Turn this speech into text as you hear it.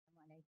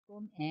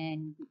Assalamualaikum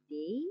and good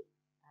day,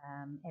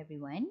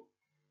 everyone.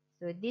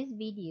 So this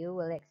video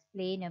will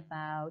explain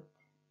about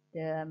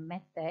the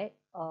method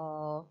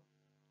of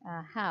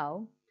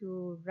how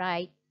to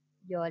write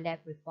your lab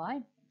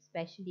report,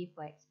 especially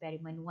for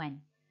experiment 1.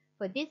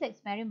 For this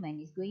experiment,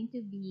 it's going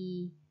to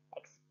be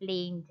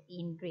explained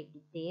in great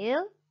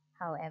detail.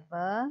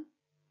 However,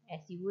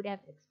 as you would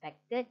have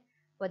expected,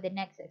 for the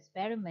next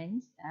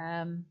experiments,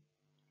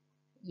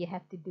 you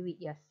have to do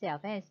it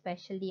yourself,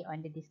 especially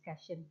on the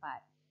discussion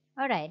part.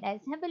 Alright,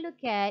 let's have a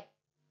look at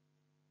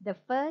the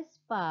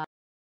first part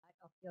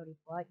of your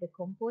report, the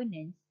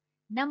components.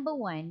 Number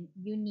 1,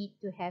 you need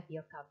to have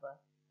your cover.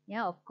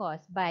 Yeah, of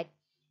course, but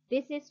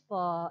this is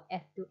for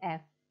F2F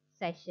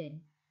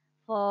session.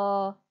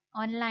 For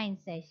online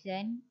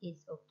session,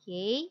 it's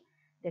okay.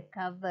 The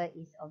cover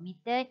is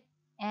omitted.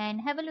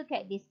 And have a look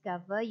at this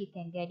cover. You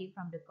can get it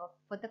from the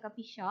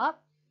photocopy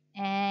shop.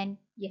 And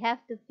you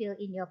have to fill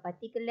in your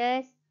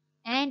particulars.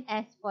 And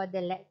as for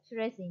the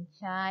lecturers in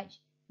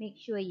charge, make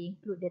sure you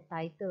include the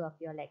title of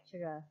your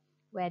lecturer,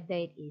 whether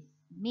it is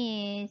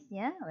Miss,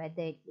 yeah,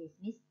 whether it is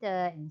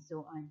Mr. and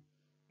so on,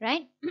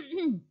 right?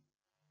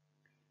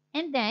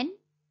 And then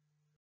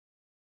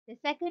the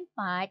second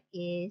part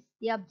is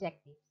the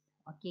objectives.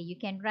 Okay, you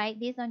can write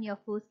this on your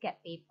foolscap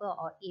paper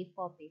or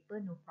A4 paper,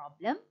 no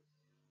problem,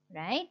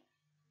 right?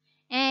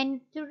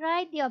 And to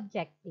write the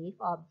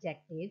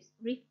objectives,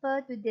 refer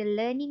to the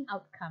learning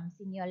outcomes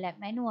in your lab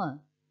manual.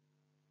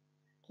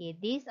 Okay,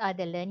 these are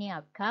the learning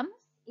outcomes.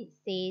 It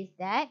says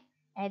that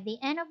at the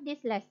end of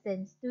this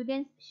lesson,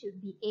 students should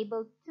be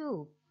able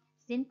to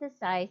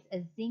synthesize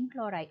a zinc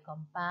chloride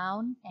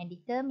compound and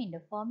determine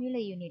the formula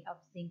unit of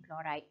zinc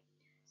chloride.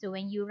 So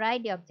when you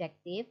write the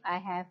objective, I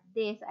have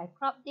this, I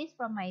cropped this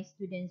from my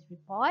student's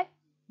report.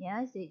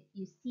 Yeah, so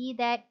you see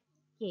that,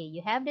 okay,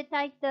 you have the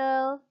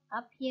title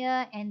up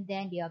here and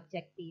then the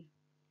objective.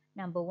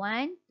 Number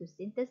 1, to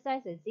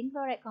synthesize a zinc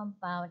chloride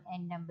compound,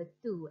 and number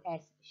 2,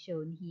 as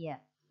shown here.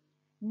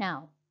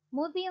 Now,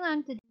 moving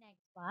on to the next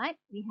part,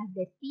 we have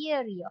the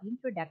theory of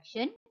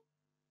introduction.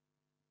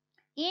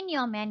 In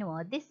your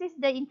manual, this is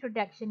the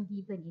introduction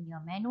given in your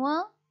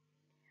manual.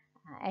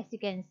 As you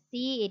can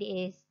see, it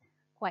is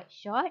quite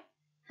short.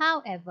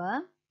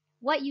 However,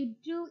 what you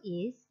do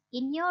is,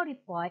 in your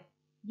report,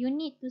 you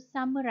need to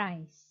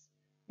summarize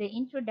the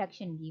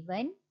introduction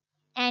given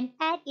and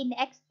add in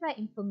extra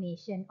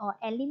information or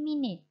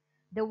eliminate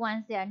the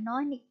ones that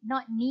are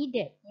not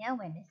needed, yeah,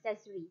 when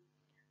necessary.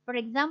 For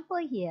example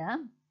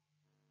here,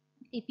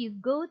 if you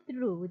go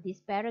through this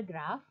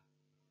paragraph,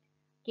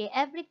 okay,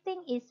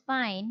 everything is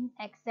fine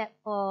except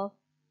for,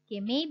 okay,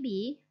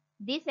 maybe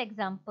this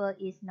example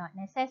is not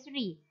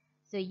necessary.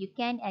 So you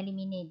can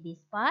eliminate this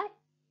part.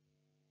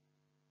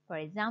 For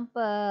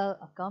example,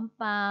 a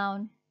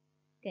compound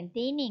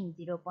containing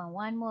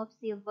 0.1 mole of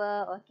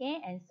silver,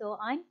 okay, and so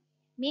on.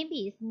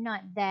 Maybe it's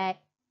not that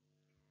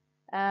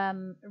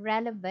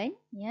relevant,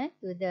 yeah,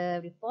 to the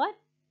report.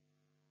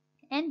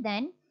 And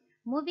then,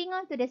 moving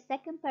on to the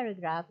second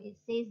paragraph, it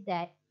says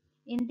that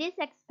in this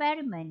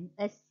experiment,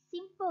 a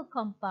simple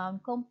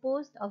compound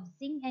composed of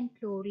zinc and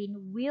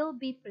chlorine will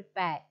be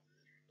prepared.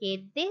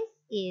 Okay, this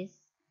is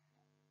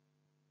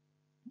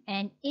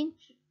an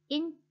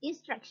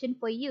instruction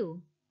for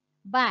you.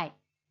 But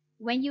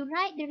when you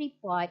write the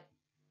report,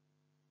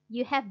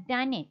 you have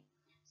done it.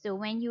 So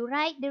when you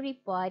write the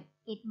report,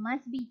 it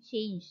must be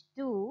changed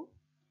to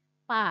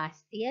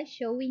past, yeah,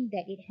 showing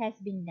that it has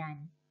been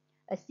done.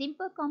 A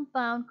simple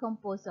compound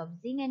composed of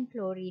zinc and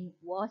chlorine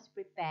was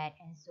prepared,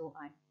 and so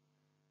on.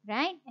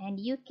 Right? And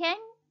you can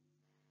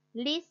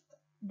list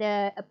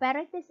the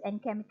apparatus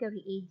and chemical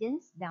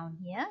reagents down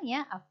here,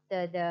 yeah,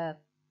 after the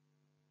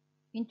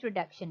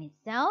introduction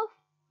itself.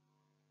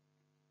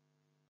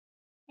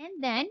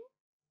 And then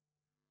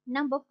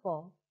number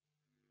 4.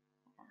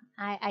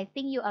 I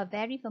think you are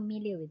very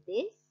familiar with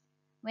this.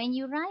 When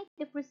you write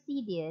the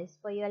procedures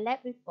for your lab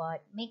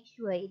report, make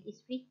sure it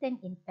is written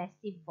in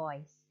passive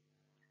voice.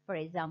 For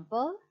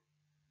example,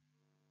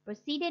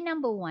 procedure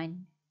number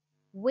 1,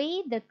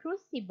 weigh the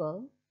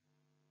crucible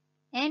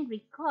and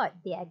record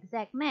the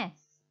exact mass.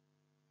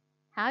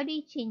 How do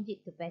you change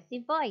it to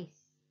passive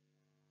voice?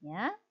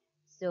 Yeah,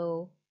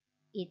 so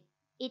it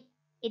it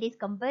it is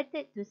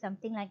converted to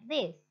something like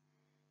this.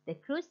 The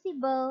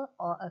crucible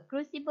or a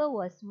crucible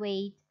was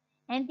weighed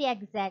and the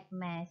exact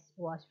mass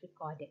was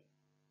recorded.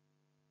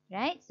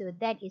 Right? So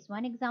that is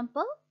one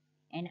example,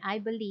 and I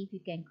believe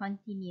you can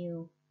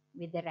continue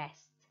with the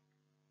rest.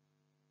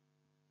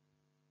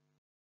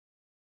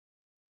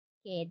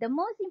 Okay, the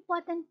most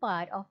important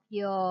part of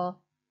your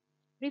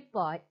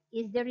report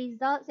is the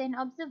results and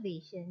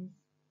observations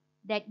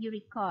that you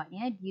record,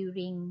 yeah,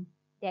 during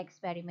the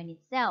experiment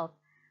itself.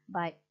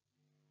 But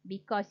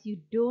because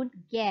you don't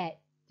get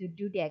to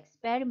do the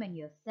experiment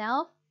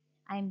yourself,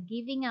 I'm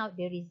giving out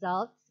the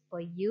results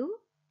for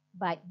you,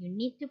 but you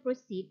need to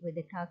proceed with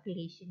the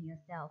calculation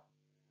yourself.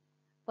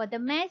 For the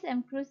mass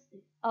and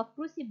of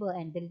crucible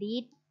and the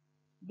lid,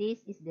 this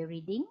is the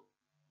reading,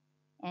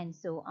 and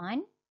so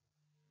on,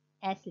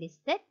 as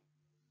listed.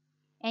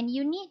 And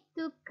you need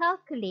to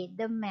calculate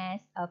the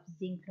mass of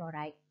zinc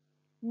chloride.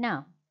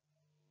 Now,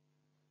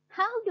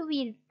 how do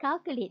we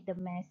calculate the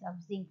mass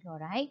of zinc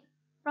chloride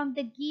from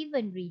the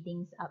given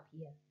readings up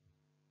here?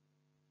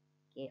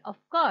 Okay, of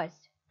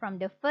course, from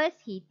the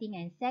first heating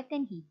and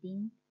second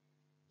heating,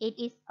 it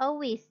is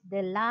always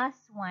the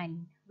last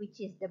one which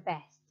is the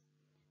best.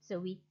 So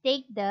we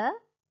take the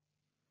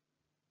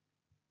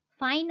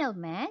final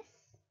mass,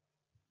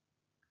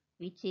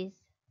 which is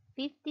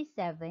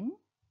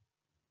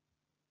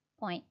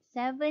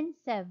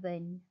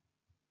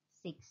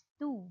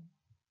 57.7762.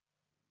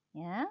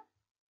 Yeah.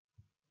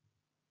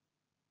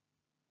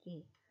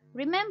 Okay.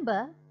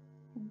 Remember,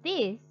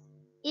 this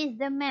is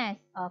the mass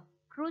of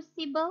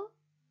crucible,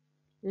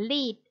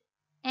 lead,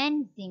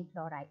 and zinc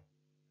chloride.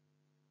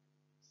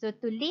 So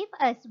to leave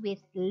us with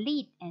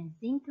lead and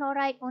zinc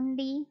chloride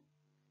only,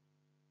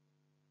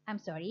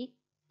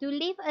 to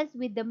leave us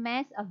with the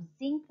mass of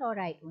zinc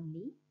chloride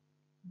only,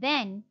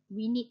 then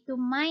we need to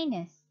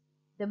minus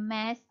the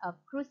mass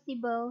of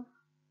crucible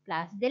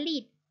plus the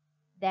lead.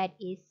 That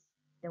is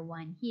the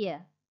one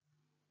here.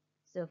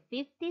 So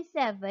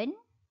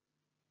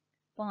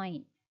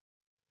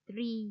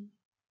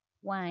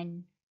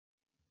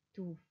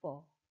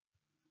 57.3124.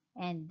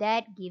 And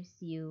that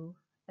gives you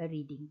a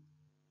reading.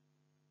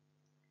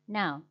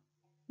 Now,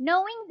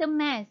 knowing the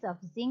mass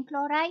of zinc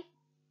chloride,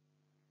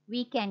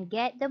 we can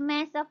get the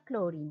mass of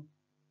chlorine.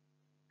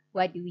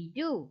 What do we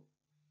do?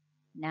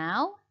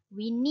 Now,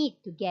 we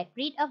need to get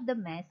rid of the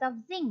mass of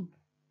zinc.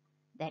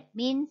 That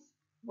means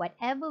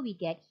whatever we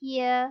get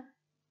here,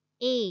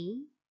 A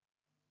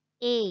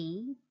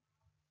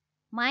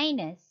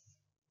minus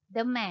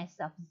the mass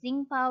of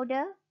zinc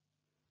powder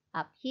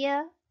up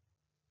here,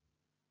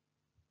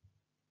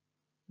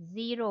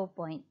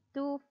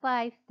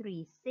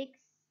 0.2536,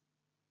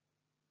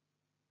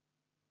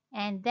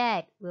 and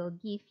that will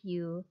give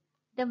you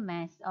the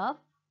mass of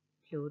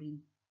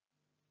chlorine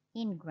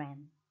in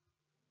gram.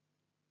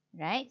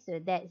 Right, so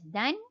that's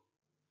done.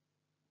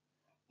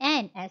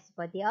 And as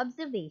for the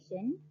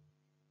observation,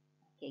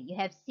 okay, you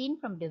have seen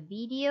from the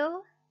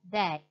video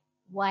that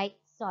white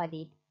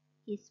solid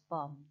is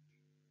formed.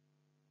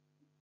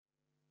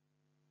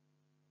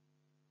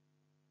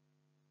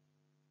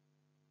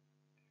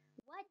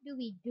 What do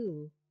we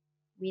do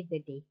with the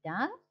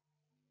data?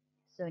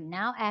 So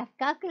now I've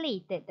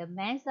calculated the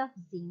mass of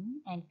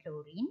zinc and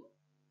chlorine.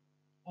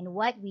 And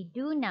what we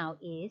do now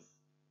is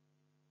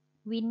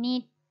we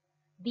need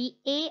the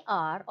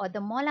AR or the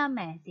molar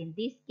mass in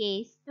this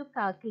case to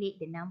calculate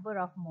the number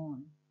of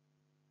mole.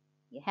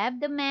 You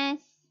have the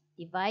mass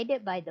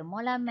divided by the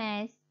molar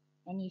mass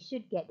and you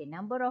should get the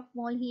number of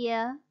mole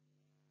here.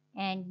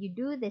 And you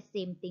do the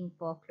same thing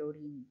for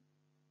chlorine.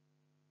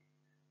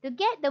 To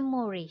get the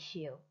mole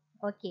ratio,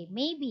 okay,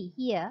 maybe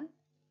here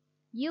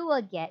you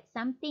will get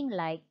something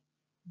like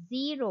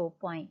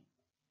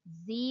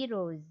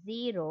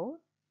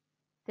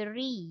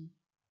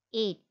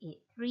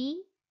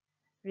 0.003883.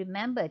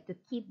 Remember to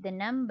keep the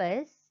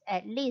numbers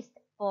at least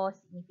 4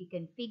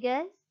 significant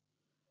figures,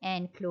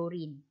 and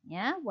chlorine,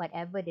 yeah,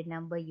 whatever the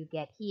number you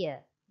get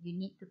here. You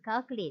need to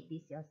calculate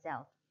this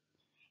yourself.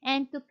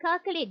 And to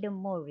calculate the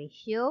mole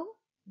ratio,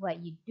 what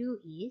you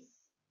do is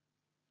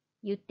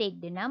you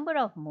take the number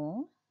of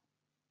moles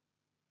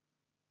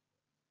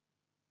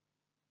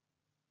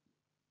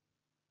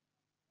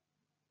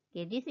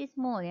Okay, this is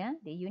mole, yeah?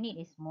 The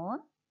unit is mole.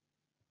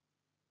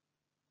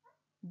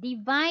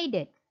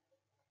 Divided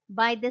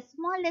by the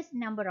smallest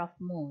number of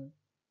mole.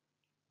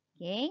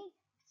 Okay,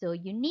 so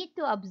you need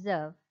to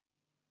observe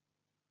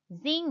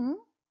zinc,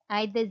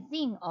 either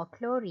zinc or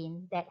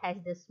chlorine that has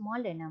the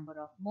smaller number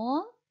of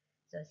mole.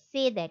 So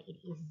say that it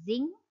is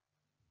zinc.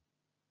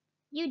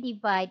 You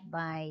divide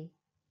by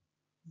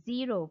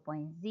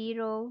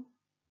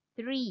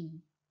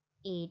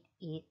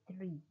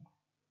 0.03883.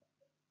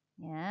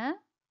 Yeah,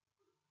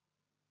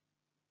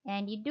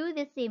 and you do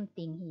the same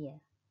thing here.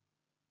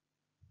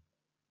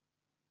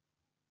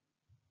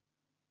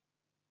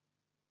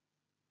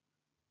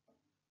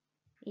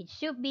 It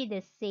should be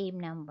the same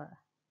number,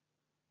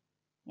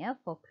 yeah,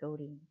 for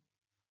chlorine.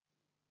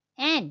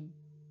 And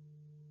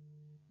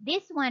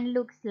this one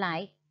looks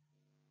like,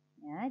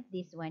 yeah,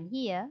 this one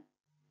here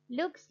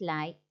looks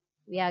like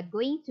we are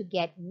going to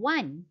get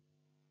 1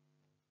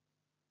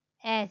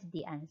 as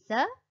the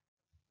answer.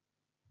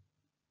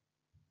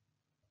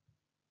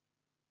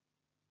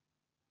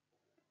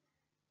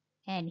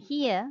 And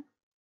here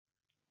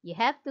you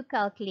have to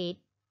calculate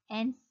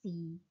and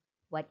see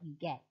what you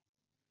get.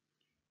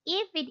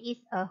 If it is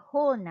a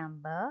whole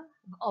number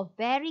or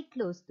very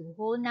close to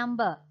whole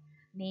number,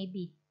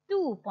 maybe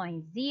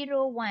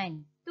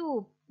 2.01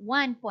 to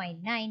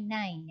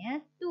 1.99, yeah,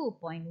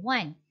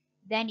 2.1,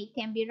 then it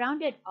can be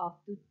rounded off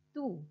to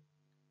 2,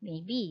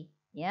 maybe,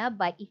 yeah.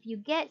 But if you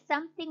get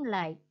something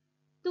like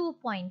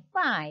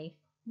 2.5,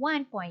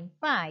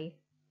 1.5,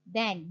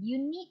 then you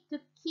need to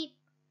keep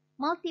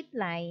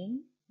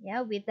multiplying,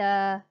 yeah, with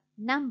a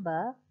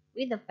number,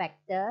 with a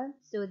factor,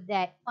 so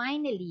that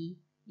finally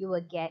you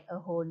will get a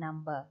whole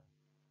number.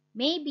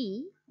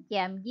 Maybe, okay,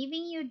 I'm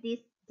giving you this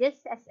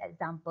just as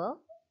example.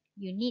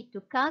 you need to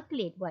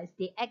calculate what's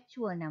the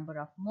actual number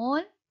of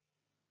mole.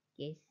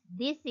 Okay,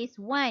 this is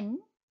 1.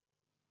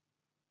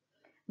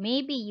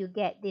 Maybe you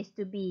get this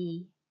to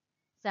be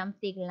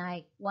something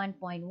like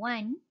 1.1.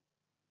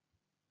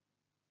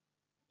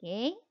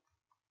 Okay,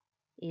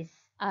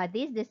 are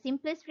this the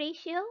simplest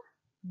ratio?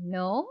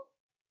 No.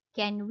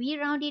 Can we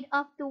round it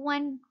off to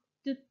 1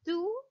 to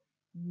 2?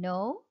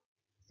 No.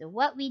 So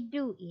what we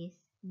do is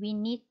we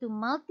need to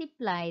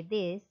multiply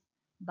this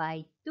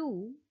by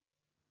 2,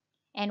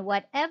 and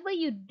whatever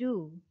you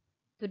do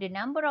to the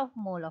number of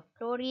mole of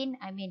chlorine,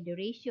 the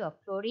ratio of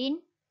chlorine,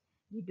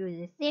 you do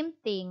the same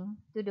thing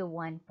to the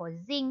one for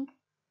zinc,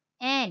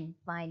 and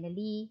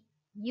finally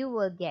you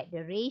will get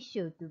the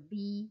ratio to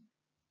be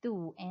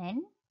 2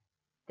 and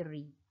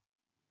 3.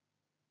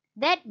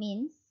 That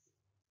means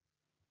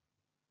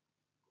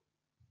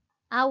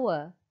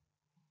our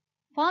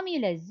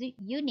formula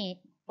unit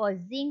for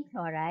zinc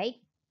chloride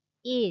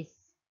is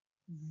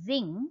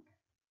zinc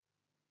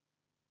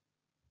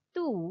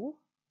 2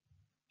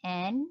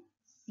 and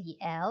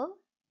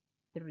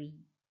Cl3.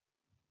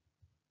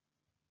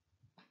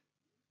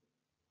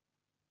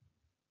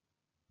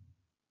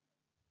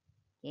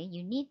 Okay,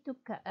 you need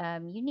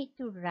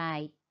to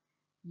write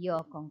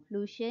your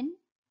conclusion.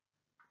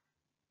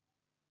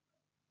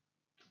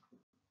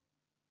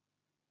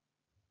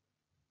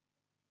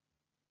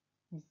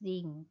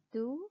 Zinc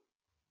 2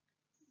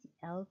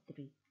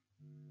 Cl3.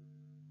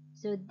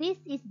 So this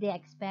is the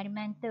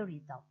experimental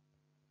result.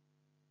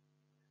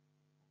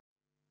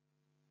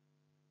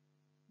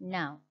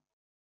 Now,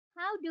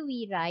 how do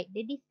we write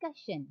the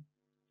discussion?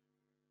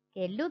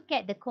 Okay, look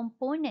at the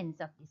components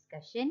of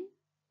discussion.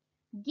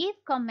 Give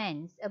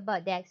comments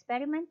about the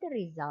experimental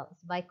results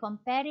by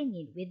comparing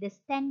it with the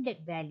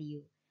standard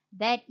value,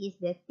 that is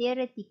the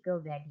theoretical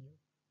value.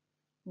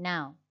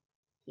 Now,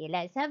 okay,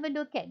 let's have a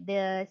look at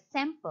the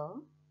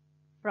sample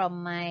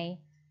from my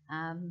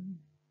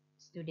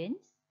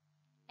students,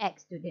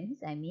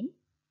 ex-students,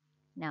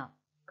 Now,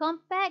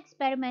 compare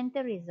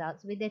experimental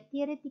results with the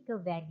theoretical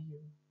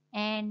value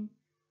and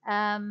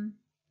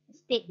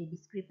state the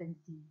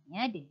discrepancy,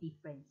 the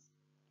difference.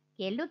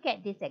 Okay, look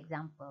at this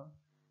example.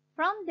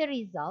 From the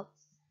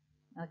results,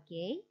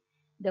 okay,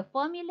 the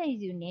formula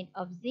unit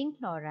of zinc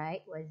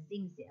chloride was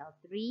zinc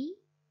Cl3,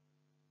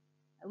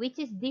 which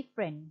is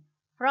different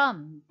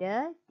from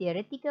the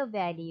theoretical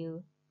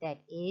value, that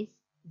is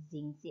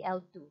zinc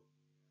Cl2.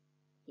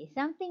 Okay,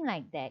 something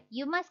like that.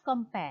 You must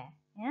compare.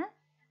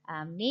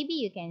 Maybe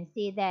you can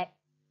say that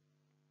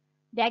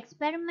the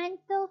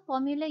experimental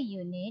formula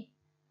unit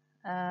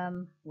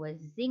was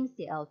zinc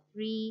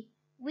Cl3,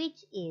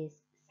 which is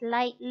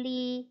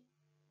slightly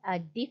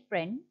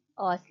different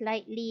or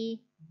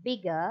slightly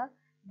bigger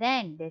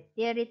than the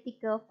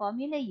theoretical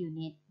formula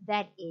unit,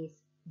 that is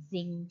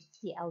zinc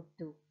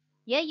Cl2.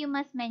 Here you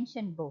must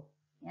mention both.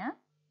 Yeah.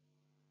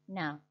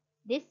 Now,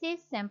 this is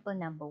sample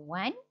number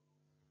 1.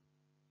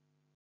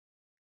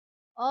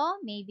 Or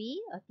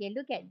maybe, okay,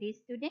 look at this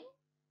student.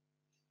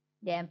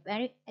 The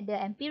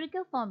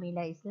empirical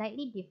formula is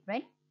slightly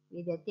different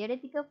with the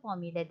theoretical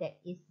formula, that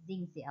is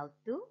zinc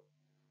Cl2.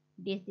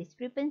 This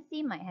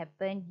discrepancy might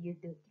happen due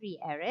to 3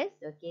 errors.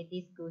 Okay,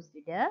 this goes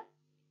to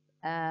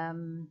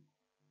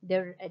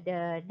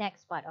the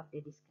next part of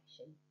the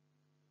discussion.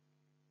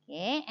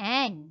 Okay,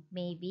 and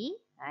maybe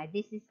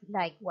this is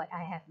like what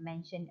I have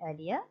mentioned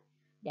earlier.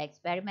 The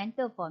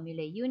experimental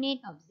formula unit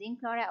of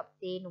zinc chloride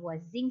obtained was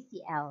zinc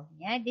Cl.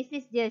 Yeah, this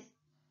is just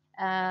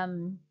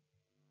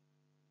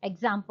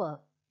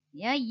example.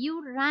 Yeah,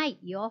 you write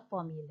your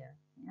formula,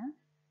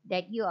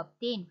 that you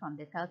obtain from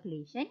the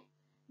calculation,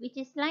 which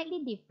is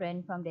slightly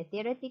different from the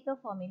theoretical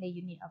formula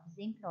unit of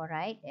zinc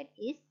chloride, that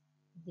is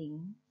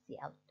zinc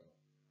Cl2.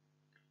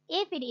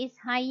 If it is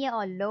higher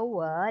or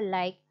lower,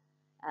 like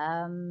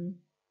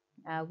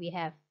we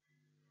have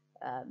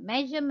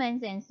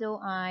measurements and so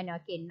on.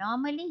 Okay,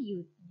 normally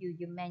you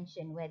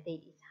mention whether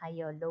it is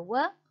higher or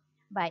lower,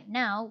 but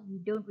now we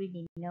don't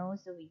really know,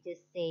 so we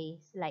just say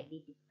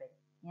slightly different.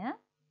 Yeah.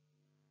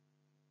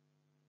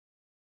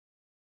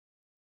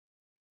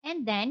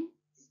 And then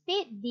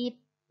state the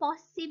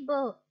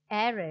possible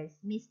errors,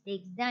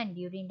 mistakes done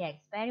during the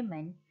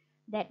experiment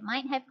that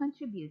might have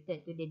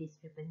contributed to the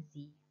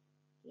discrepancy.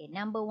 Okay,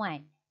 number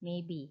 1,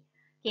 maybe.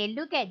 Okay,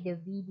 look at the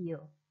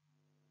video.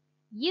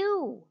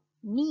 You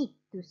need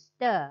to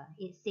stir.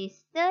 It says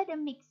stir the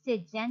mixture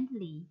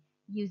gently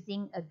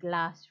using a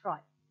glass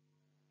rod.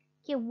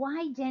 Okay,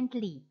 why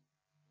gently?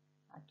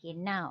 Okay,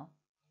 now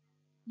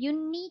you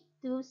need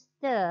to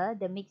stir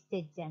the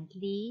mixture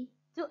gently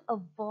to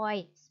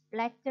avoid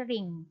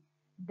splattering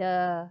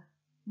the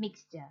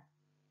mixture.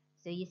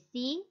 So you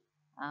see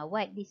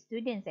what the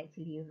students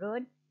actually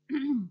wrote.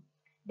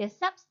 The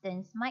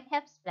substance might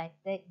have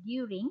splattered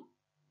during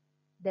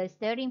the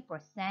stirring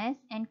process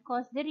and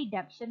cause the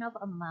reduction of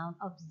amount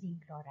of zinc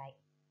chloride.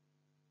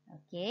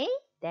 Okay,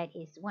 that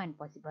is one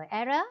possible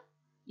error.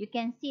 You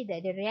can see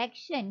that the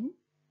reaction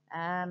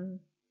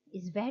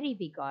is very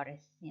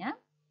vigorous. Yeah.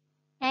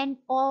 And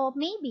or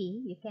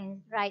maybe you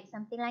can write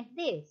something like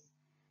this.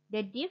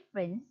 The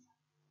difference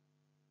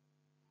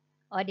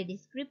or the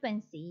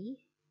discrepancy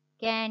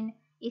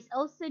is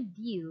also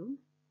due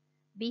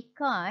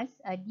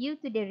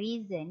to the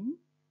reason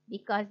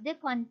because the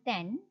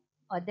content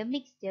or the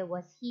mixture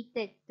was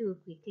heated too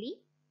quickly,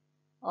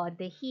 or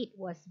the heat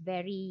was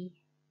very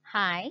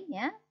high,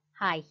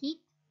 high heat.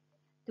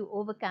 To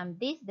overcome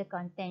this, the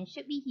content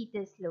should be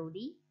heated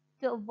slowly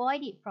to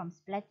avoid it from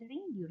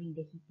splattering during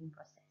the heating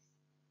process.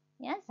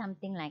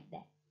 Something like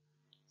that.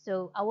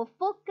 So our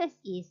focus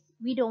is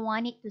we don't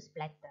want it to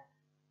splatter,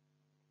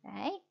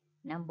 right?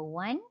 Number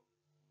one.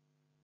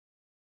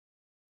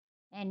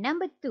 And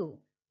number two,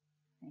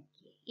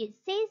 okay, it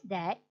says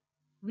that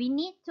we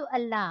need to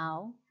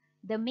allow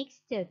the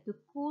mixture to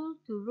cool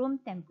to room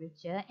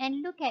temperature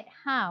and look at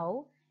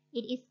how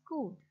it is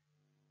cooled,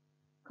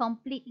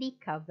 completely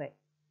covered.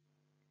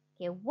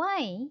 Okay,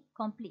 why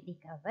completely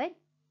covered?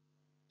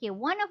 Okay,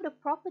 one of the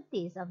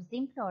properties of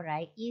zinc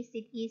chloride is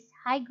it is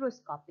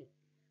hygroscopic,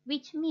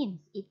 which means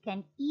it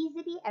can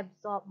easily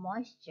absorb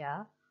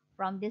moisture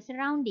from the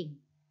surrounding.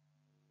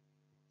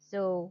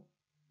 So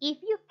if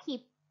you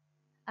keep,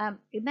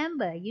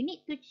 remember, you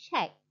need to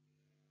check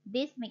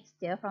this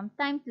mixture from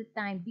time to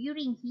time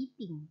during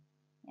heating,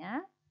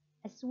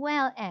 as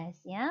well as,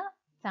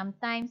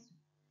 sometimes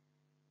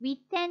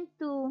we tend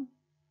to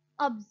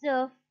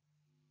observe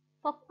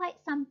for quite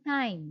some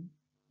time,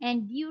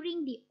 and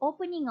during the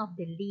opening of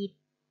the lid,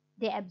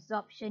 the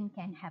absorption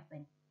can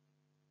happen,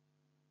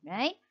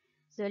 right?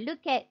 So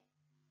look at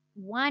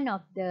one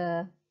of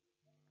the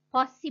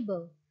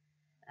possible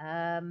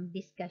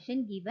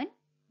discussion given.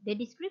 The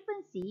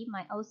discrepancy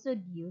might also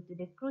due to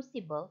the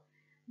crucible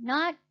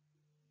not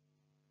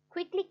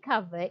quickly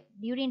covered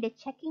during the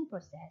checking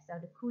process or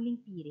the cooling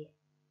period.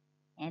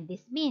 And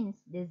this means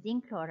the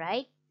zinc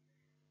chloride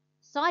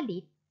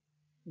solid,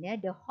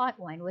 the hot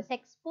one, was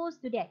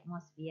exposed to the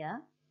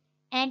atmosphere,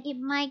 and it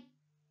might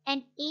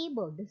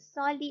enable the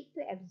solid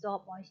to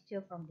absorb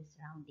moisture from the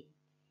surrounding.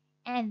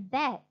 And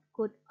that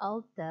could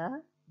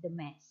alter the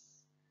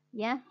mass.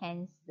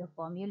 Hence the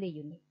formula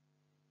unit.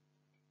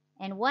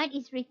 And what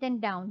is written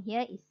down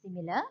here is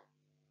similar.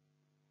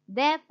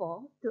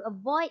 Therefore, to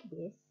avoid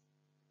this,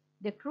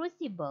 the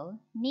crucible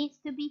needs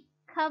to be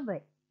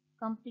covered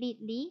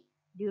completely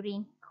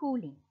during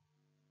cooling,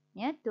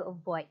 to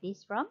avoid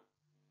this from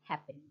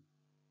happening.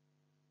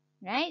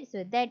 Right?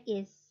 So that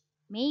is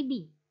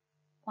maybe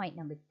point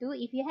number two.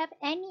 If you have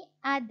any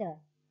other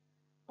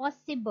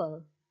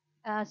possible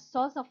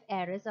source of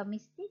errors or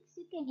mistakes,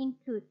 you can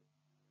include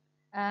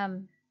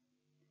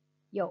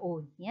your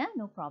own.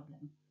 No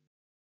problem.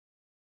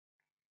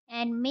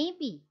 And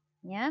maybe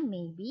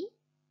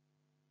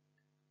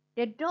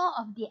the door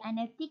of the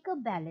analytical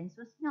balance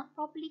was not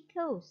properly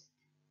closed.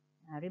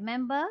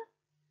 Remember,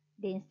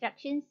 the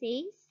instruction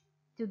says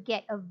to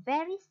get a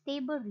very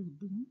stable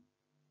reading,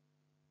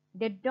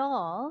 the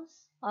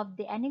doors of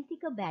the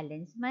analytical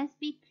balance must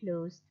be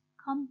closed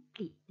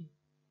completely.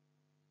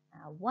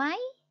 Why?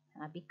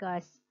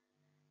 Because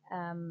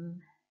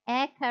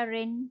air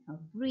current or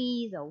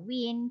breeze or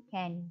wind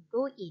can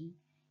go in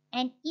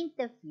and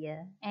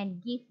interfere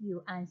and give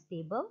you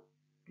unstable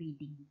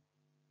reading,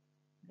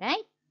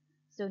 right?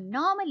 So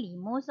normally,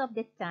 most of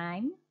the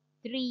time,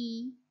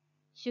 3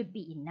 should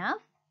be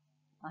enough.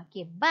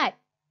 Okay, but,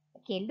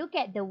 look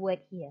at the word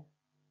here.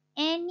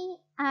 Any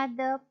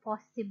other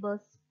possible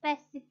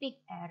specific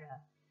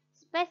error.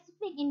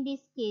 Specific in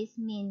this case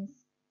means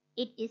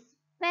it is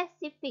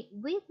specific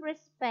with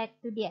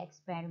respect to the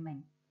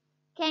experiment.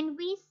 Can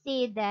we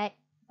say that,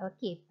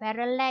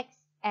 parallax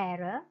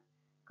error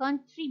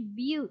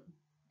contribute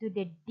to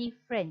the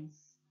difference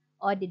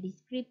or the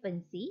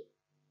discrepancy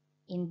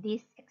in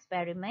this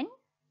experiment?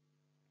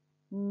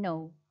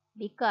 No,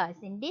 because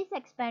in this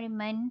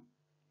experiment,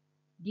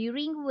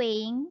 during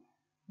weighing,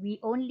 we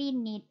only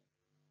need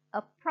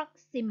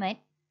approximately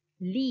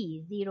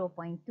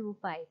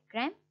 0.25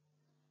 gram,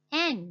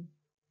 and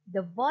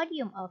the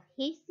volume of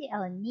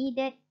HCl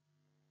needed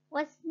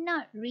was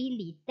not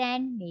really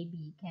 10,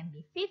 maybe it can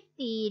be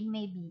 15,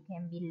 maybe it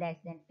can be less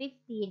than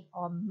 15,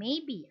 or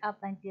maybe up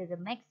until the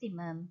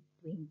maximum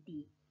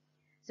 20.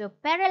 So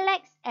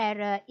parallax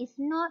error is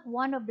not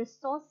one of the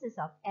sources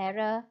of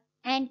error,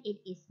 and it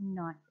is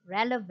not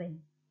relevant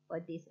for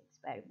this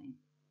experiment.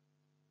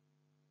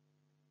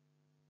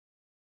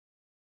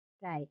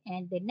 Right,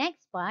 and the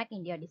next part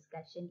in your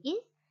discussion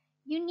is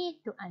you need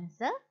to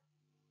answer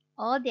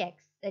all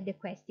the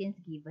questions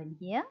given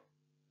here.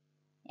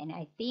 And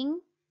I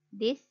think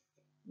this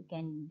you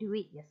can do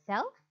it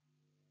yourself.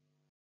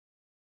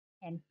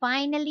 And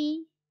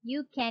finally,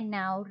 you can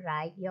now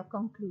write your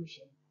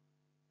conclusion.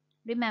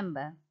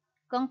 Remember,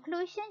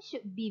 conclusion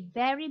should be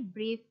very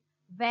brief,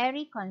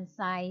 very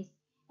concise,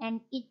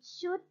 and it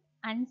should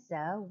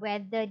answer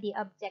whether the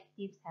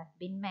objectives have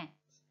been met.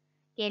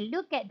 Okay,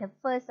 look at the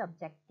first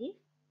objective.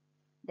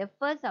 The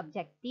first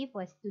objective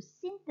was to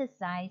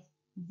synthesize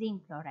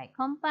zinc chloride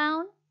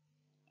compound,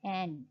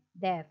 and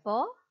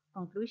therefore,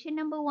 conclusion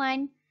number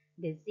 1,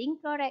 the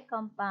zinc chloride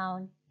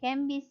compound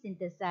can be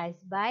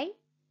synthesized by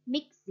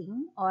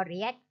mixing or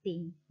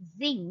reacting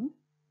zinc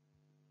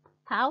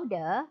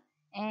powder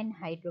and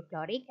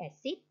hydrochloric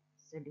acid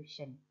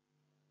solution.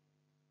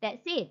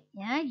 That's it.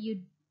 Yeah,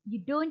 you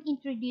don't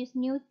introduce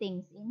new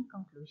things in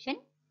conclusion.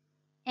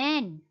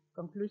 And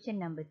conclusion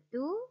number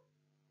 2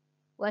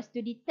 was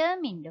to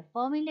determine the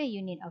formula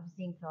unit of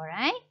zinc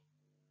chloride.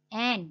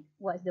 And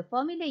what's the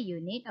formula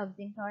unit of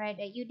zinc chloride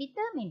that you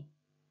determine?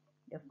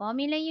 The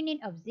formula unit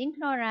of zinc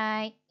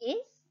chloride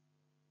is,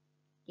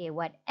 okay,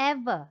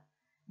 whatever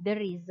the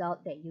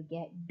result that you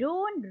get.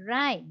 Don't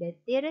write the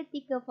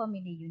theoretical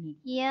formula unit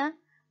here,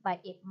 but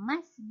it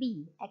must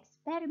be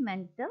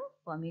experimental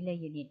formula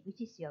unit,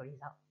 which is your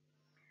result.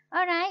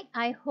 Alright,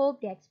 I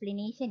hope the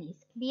explanation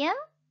is clear.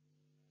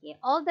 Okay,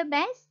 all the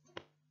best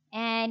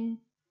and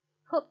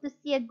hope to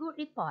see a good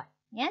report,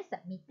 yeah,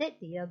 submitted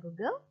to your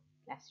Google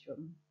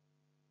Classroom.